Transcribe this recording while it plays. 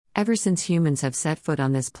Ever since humans have set foot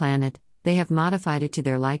on this planet, they have modified it to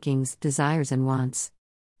their likings, desires, and wants.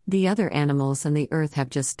 The other animals on the earth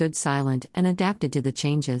have just stood silent and adapted to the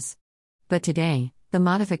changes. But today, the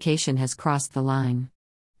modification has crossed the line.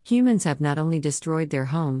 Humans have not only destroyed their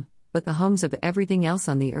home, but the homes of everything else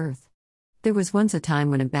on the earth. There was once a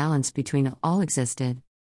time when a balance between all existed.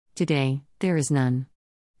 Today, there is none.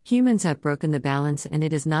 Humans have broken the balance, and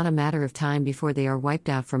it is not a matter of time before they are wiped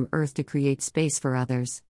out from Earth to create space for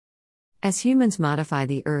others. As humans modify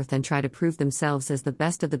the Earth and try to prove themselves as the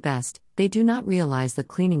best of the best, they do not realize the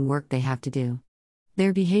cleaning work they have to do.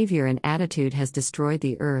 Their behavior and attitude has destroyed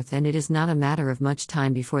the Earth, and it is not a matter of much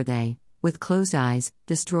time before they, with closed eyes,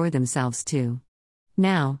 destroy themselves too.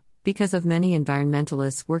 Now, because of many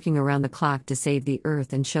environmentalists working around the clock to save the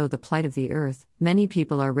Earth and show the plight of the Earth, many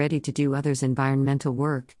people are ready to do others' environmental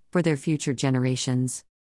work for their future generations.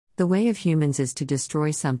 The way of humans is to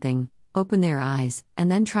destroy something, open their eyes,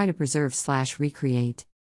 and then try to preserve/recreate.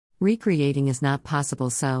 Recreating is not possible,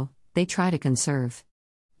 so they try to conserve.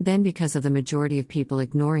 Then, because of the majority of people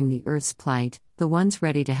ignoring the Earth's plight, the ones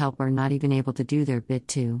ready to help are not even able to do their bit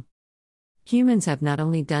too. Humans have not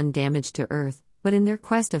only done damage to Earth, but in their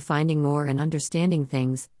quest of finding more and understanding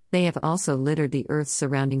things, they have also littered the Earth's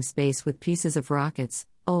surrounding space with pieces of rockets,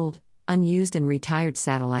 old, unused and retired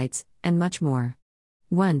satellites, and much more.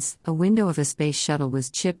 Once, a window of a space shuttle was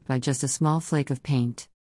chipped by just a small flake of paint.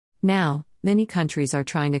 Now, many countries are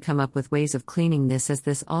trying to come up with ways of cleaning this, as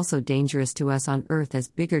this also dangerous to us on Earth, as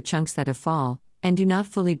bigger chunks that have fall, and do not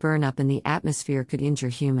fully burn up in the atmosphere could injure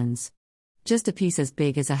humans. Just a piece as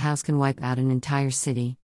big as a house can wipe out an entire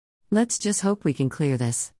city. Let's just hope we can clear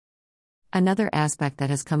this. Another aspect that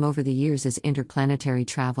has come over the years is interplanetary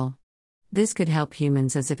travel. This could help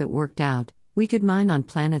humans, as if it worked out, we could mine on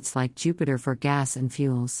planets like Jupiter for gas and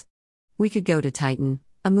fuels. We could go to Titan,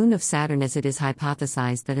 a moon of Saturn, as it is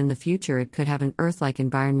hypothesized that in the future it could have an Earth-like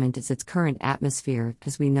environment as its current atmosphere,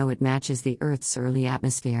 as we know it matches the Earth's early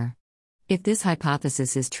atmosphere. If this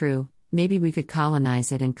hypothesis is true, maybe we could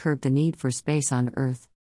colonize it and curb the need for space on Earth.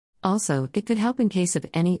 Also, it could help in case of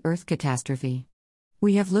any Earth catastrophe.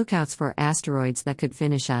 We have lookouts for asteroids that could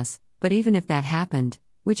finish us, but even if that happened,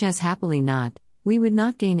 which has happily not, we would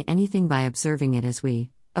not gain anything by observing it, as we,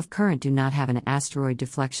 of current, do not have an asteroid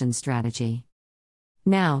deflection strategy.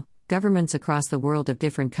 Now, governments across the world of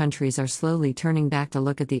different countries are slowly turning back to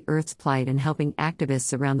look at the Earth's plight and helping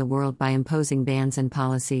activists around the world by imposing bans and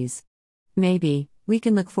policies. Maybe, we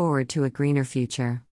can look forward to a greener future.